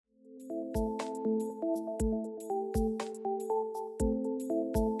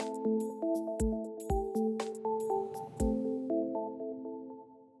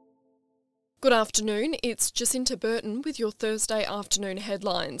Good afternoon, it's Jacinta Burton with your Thursday afternoon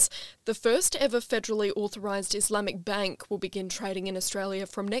headlines. The first ever federally authorised Islamic bank will begin trading in Australia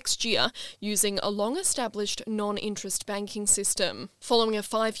from next year using a long-established non-interest banking system. Following a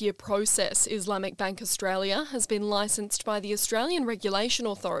 5-year process, Islamic Bank Australia has been licensed by the Australian Regulation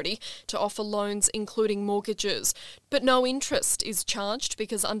Authority to offer loans including mortgages. But no interest is charged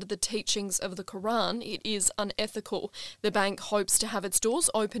because under the teachings of the Quran, it is unethical. The bank hopes to have its doors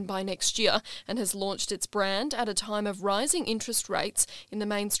open by next year and has launched its brand at a time of rising interest rates in the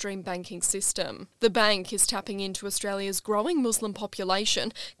mainstream banking system. The bank is tapping into Australia's growing Muslim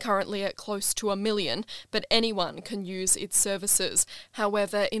population, currently at close to 1 million, but anyone can use its services.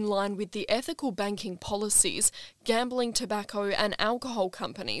 However, in line with the ethical banking policies, gambling, tobacco and alcohol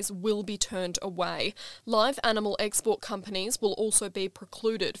companies will be turned away. Live animal export companies will also be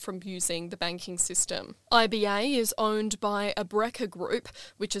precluded from using the banking system. IBA is owned by Abreka Group,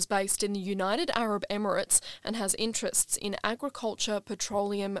 which is based in the United Arab Emirates and has interests in agriculture,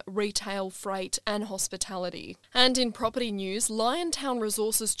 petroleum, retail, freight and hospitality. And in property news, Liontown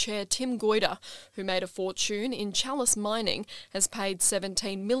Resources Chair Tim Goyder, who made a fortune in Chalice mining, has paid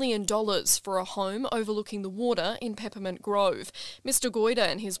 $17 million for a home overlooking the water in Peppermint Grove. Mr. Goyder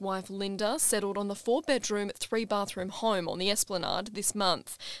and his wife Linda settled on the 4-bedroom, 3-bathroom home on the Esplanade this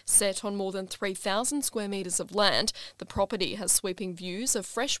month. Set on more than 3,000 square metres of land, the property has sweeping views of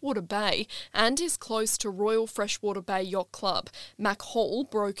Freshwater Bay and is close to Royal Freshwater Bay Yacht Club. Mac Hall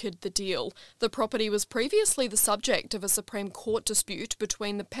brokered the deal. The property was previously the subject of a Supreme Court dispute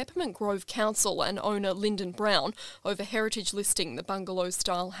between the Peppermint Grove Council and owner Lyndon Brown over heritage listing the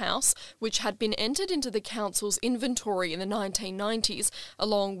bungalow-style house, which had been entered into the council's inventory in the 1990s,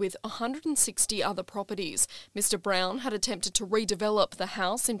 along with 160 other properties. Mr. Brown had attempted to redevelop the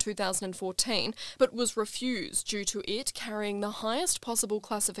house in 2014, but was refused due to it carrying the highest possible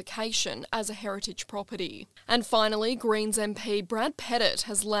classification as a heritage property. And finally, Greens MP Brad Pettit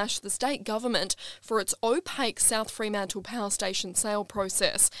has lashed the state government for its opaque South Fremantle Power Station sale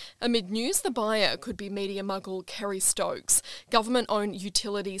process. Amid news the buyer could be media mogul Kerry Stokes. Government-owned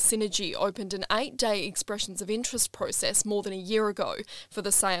utility Synergy opened an 8-day expressions of interest process more than a year ago for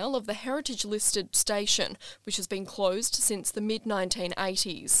the sale of the heritage-listed station, which has been closed since the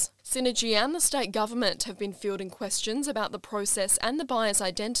mid-1980s. Synergy and the state government have been fielding questions about the process and the buyer's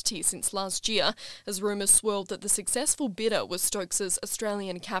identity since last year, as rumours swirled that the successful bidder was Stokes's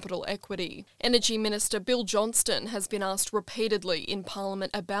Australian Capital Equity. Energy Minister Bill Johnston has been asked repeatedly in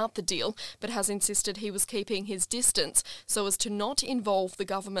Parliament about the deal, but has insisted he was keeping his distance so as to not involve the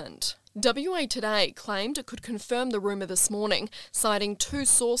government. WA Today claimed it could confirm the rumour this morning, citing 2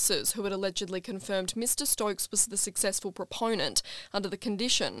 sources who had allegedly confirmed Mr. Stokes was the successful proponent under the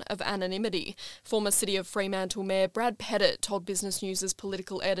condition of anonymity. Former City of Fremantle Mayor Brad Pettit told Business News'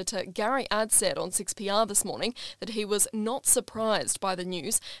 political editor Gary Adsett on 6PR this morning that he was not surprised by the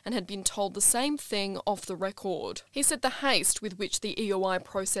news and had been told the same thing off the record. He said the haste with which the EOI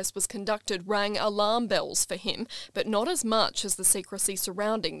process was conducted rang alarm bells for him, but not as much as the secrecy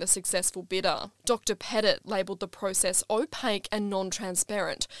surrounding the successful bidder. Dr. Pettit labelled the process opaque and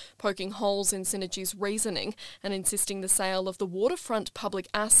non-transparent, poking holes in Synergy's reasoning and insisting the sale of the waterfront public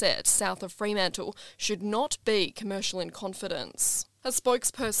asset south of Fremantle should not be commercial in confidence. A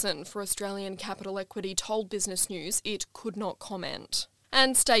spokesperson for Australian Capital Equity told Business News it could not comment.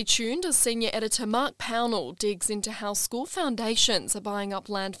 And stay tuned as senior editor Mark Pownall digs into how school foundations are buying up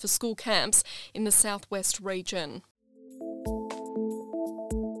land for school camps in the southwest region.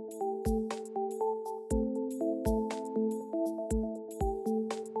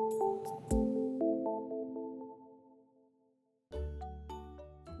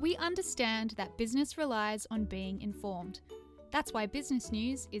 We understand that business relies on being informed. That's why Business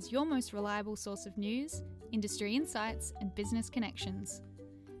News is your most reliable source of news, industry insights, and business connections.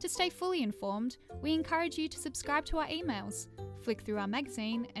 To stay fully informed, we encourage you to subscribe to our emails, flick through our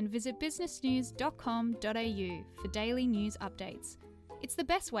magazine, and visit businessnews.com.au for daily news updates. It's the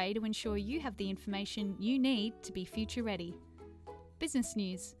best way to ensure you have the information you need to be future ready. Business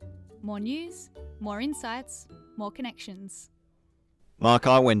News. More news, more insights, more connections. Mark,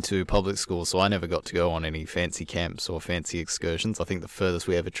 I went to public school, so I never got to go on any fancy camps or fancy excursions. I think the furthest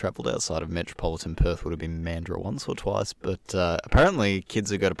we ever travelled outside of metropolitan Perth would have been Mandurah once or twice. But apparently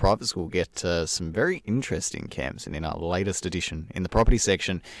kids who go to private school get some very interesting camps. And in our latest edition, in the property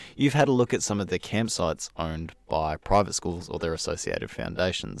section, you've had a look at some of the campsites owned by private schools or their associated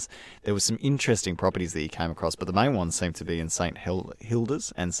foundations. There were some interesting properties that you came across, but the main ones seem to be in St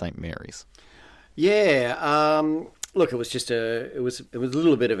Hilda's and St Mary's. Yeah, look, it was just a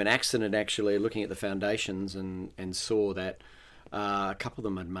little bit of an accident actually, looking at the foundations and saw that A couple of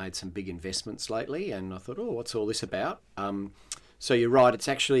them had made some big investments lately, and I thought, oh, what's all this about? So you're right, it's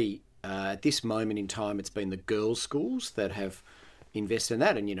actually, at this moment in time, it's been the girls' schools that have invested in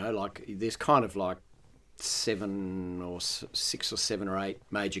that. And, like there's kind of like 6 or 7 or 8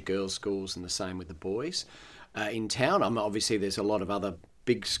 major girls' schools, and the same with the boys in town. Obviously, there's a lot of other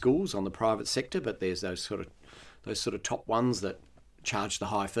big schools on the private sector, but there's those sort of top ones that charge the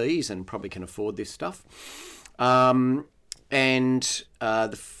high fees and probably can afford this stuff. The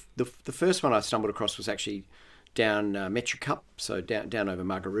first one I stumbled across was actually down Metro Cup, so down over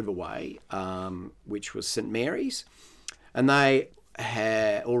Mugger River Way, which was St Mary's, and they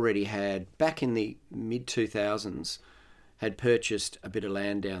had already had, back in the mid 2000s, had purchased a bit of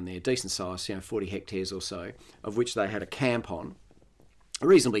land down there, decent size, 40 hectares or so, of which they had a camp on, a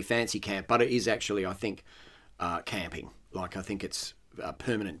reasonably fancy camp, but it is actually, I think, camping. Like, I think it's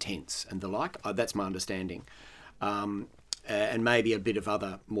permanent tents and the like. That's my understanding. And maybe a bit of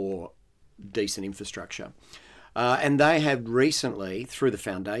other more decent infrastructure. And they have recently, through the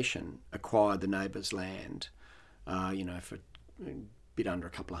foundation, acquired the neighbours' land, for a bit under a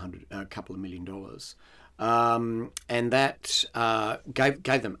couple of $1 million. And that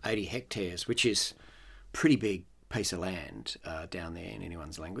gave them 80 hectares, which is pretty big piece of land down there in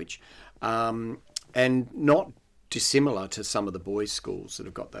anyone's language. And not dissimilar to some of the boys' schools that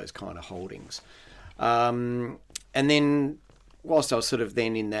have got those kind of holdings. And then, whilst I was sort of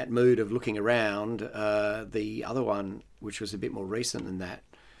then in that mood of looking around, the other one, which was a bit more recent than that,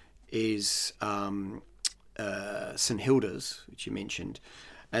 is St Hilda's, which you mentioned.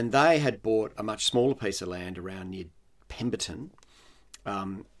 And they had bought a much smaller piece of land around near Pemberton.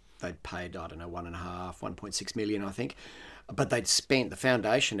 They'd paid, 1.6 million, I think. But they'd spent, the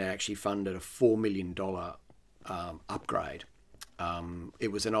foundation had actually funded a $4 million upgrade.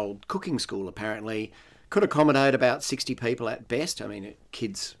 It was an old cooking school, apparently. Could accommodate about 60 people at best. I mean,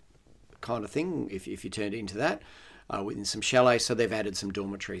 kids kind of thing, if you turned it into that, within some chalets. So they've added some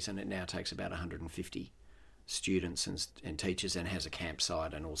dormitories, and it now takes about 150 students and teachers, and has a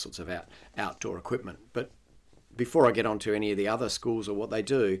campsite and all sorts of outdoor equipment. But before I get on to any of the other schools or what they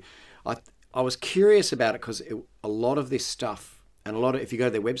do, I was curious about it because a lot of this stuff, and if you go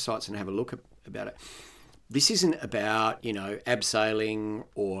to their websites and have a look about it, this isn't about, abseiling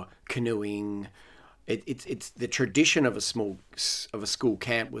or canoeing. It's the tradition of a school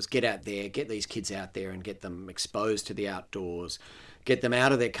camp was get out there, get these kids out there and get them exposed to the outdoors, get them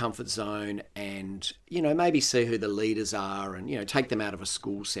out of their comfort zone, and, maybe see who the leaders are, and, take them out of a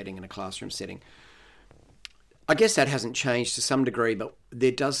school setting and a classroom setting. I guess that hasn't changed to some degree, but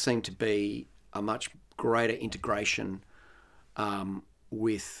there does seem to be a much greater integration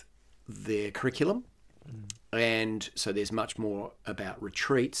with their curriculum. And so there's much more about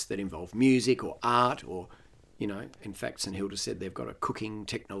retreats that involve music or art or, in fact, St Hilda said they've got a cooking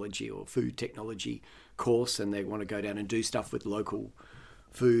technology or food technology course, and they want to go down and do stuff with local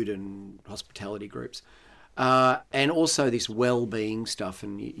food and hospitality groups. And also this well-being stuff.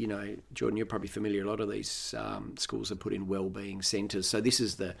 And, Jordan, you're probably familiar, a lot of these schools have put in well-being centres. So this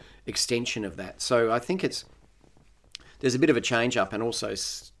is the extension of that. So I think there's a bit of a change-up, and also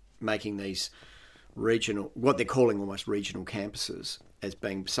making these regional, what they're calling almost regional campuses, as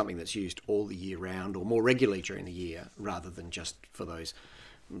being something that's used all the year round or more regularly during the year, rather than just for the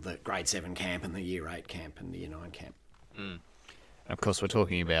grade 7 camp and the year 8 camp and the year 9 camp. Of course, we're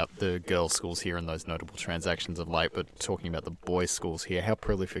talking about the girls' schools here and those notable transactions of late, but talking about the boys' schools here, how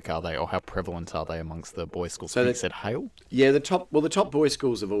prolific are they, or how prevalent are they amongst the boys' schools? So you said Hale? Yeah, the top boys'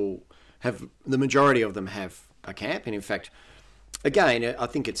 schools the majority of them have a camp, and in fact, again, I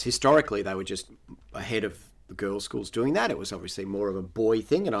think it's historically they were just ahead of the girls' schools doing that. It was obviously more of a boy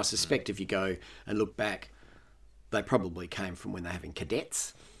thing, and I suspect if you go and look back, they probably came from when they're having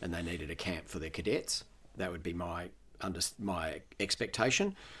cadets and they needed a camp for their cadets. That would be my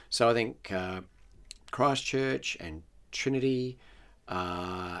expectation. So I think Christchurch and Trinity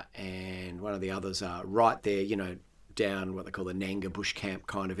and one of the others are right there, down what they call the Nanga Bush Camp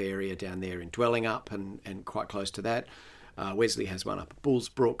kind of area down there in Dwellingup and quite close to that. Wesley has one up at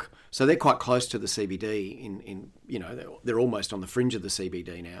Bullsbrook. So they're quite close to the CBD they're almost on the fringe of the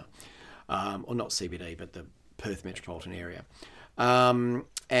CBD now. Or not CBD, but the Perth metropolitan area.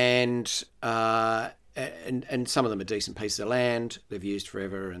 And some of them are decent pieces of land they've used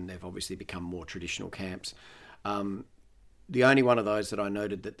forever, and they've obviously become more traditional camps. The only one of those that I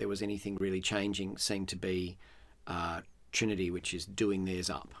noted that there was anything really changing seemed to be Trinity, which is doing theirs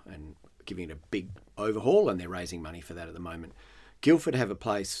up and giving it a big overhaul, and they're raising money for that at the moment. Guildford have a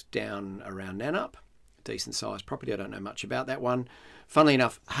place down around Nannup, decent sized property. I don't know much about that one. Funnily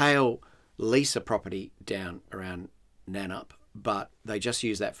enough, Hale lease a property down around Nannup but they just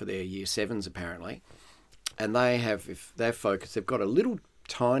use that for their year 7s apparently. And they've focused, they've got a little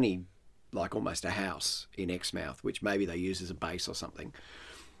tiny, like almost a house in Exmouth, which maybe they use as a base or something.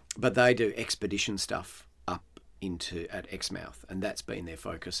 But they do expedition stuff up at Exmouth, and that's been their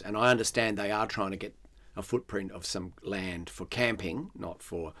focus. And I understand they are trying to get a footprint of some land for camping, not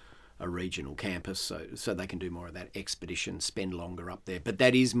for a regional campus, so they can do more of that expedition, spend longer up there. But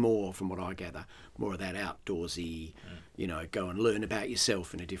that is more, from what I gather, more of that outdoorsy, go and learn about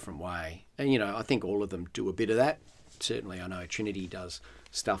yourself in a different way. And, I think all of them do a bit of that. Certainly I know Trinity does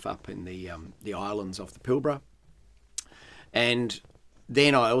stuff up in the islands off the Pilbara. And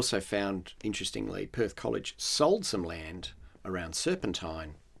then I also found, interestingly, Perth College sold some land around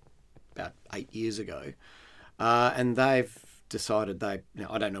Serpentine about 8 years ago, and they've decided I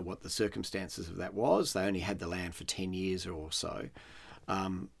don't know what the circumstances of that was. They only had the land for 10 years or so,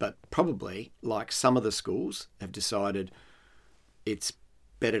 but probably, like some of the schools, have decided it's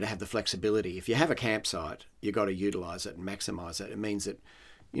better to have the flexibility. If you have a campsite, you've got to utilise it and maximise it. It means that,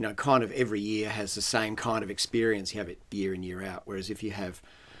 kind of every year has the same kind of experience. You have it year in, year out. Whereas if you have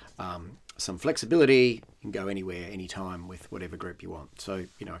some flexibility, you can go anywhere, anytime with whatever group you want. So,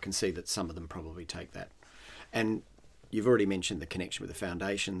 I can see that some of them probably take that. And you've already mentioned the connection with the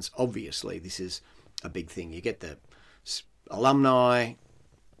foundations. Obviously, this is a big thing. You get the alumni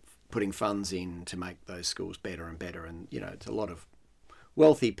putting funds in to make those schools better and better. And, it's a lot of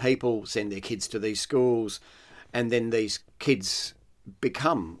wealthy people send their kids to these schools, and then these kids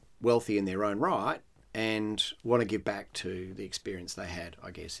become wealthy in their own right and want to give back to the experience they had,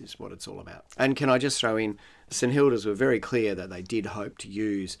 I guess, is what it's all about. And can I just throw in, St Hilda's were very clear that they did hope to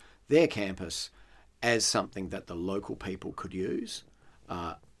use their campus as something that the local people could use.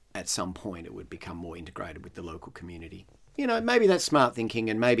 At some point it would become more integrated with the local community. Maybe that's smart thinking,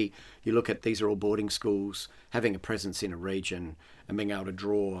 and maybe you look at, these are all boarding schools, having a presence in a region and being able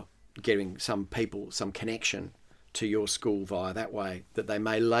to getting some people, some connection to your school via that way, that they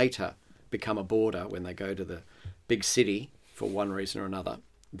may later become a boarder when they go to the big city for one reason or another.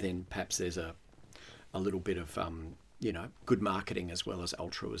 Then perhaps there's a little bit of, good marketing as well as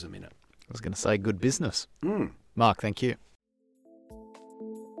altruism in it. I was going to say good business. Mark, thank you.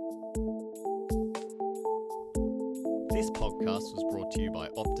 This podcast was brought to you by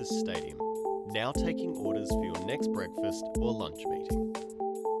Optus Stadium, now taking orders for your next breakfast or lunch meeting.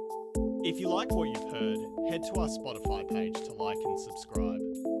 If you like what you've heard, head to our Spotify page to like and subscribe.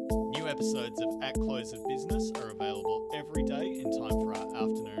 New episodes of At Close of Business are available every day in time for our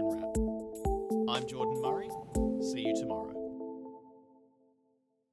afternoon wrap. I'm Jordan Murray. See you tomorrow.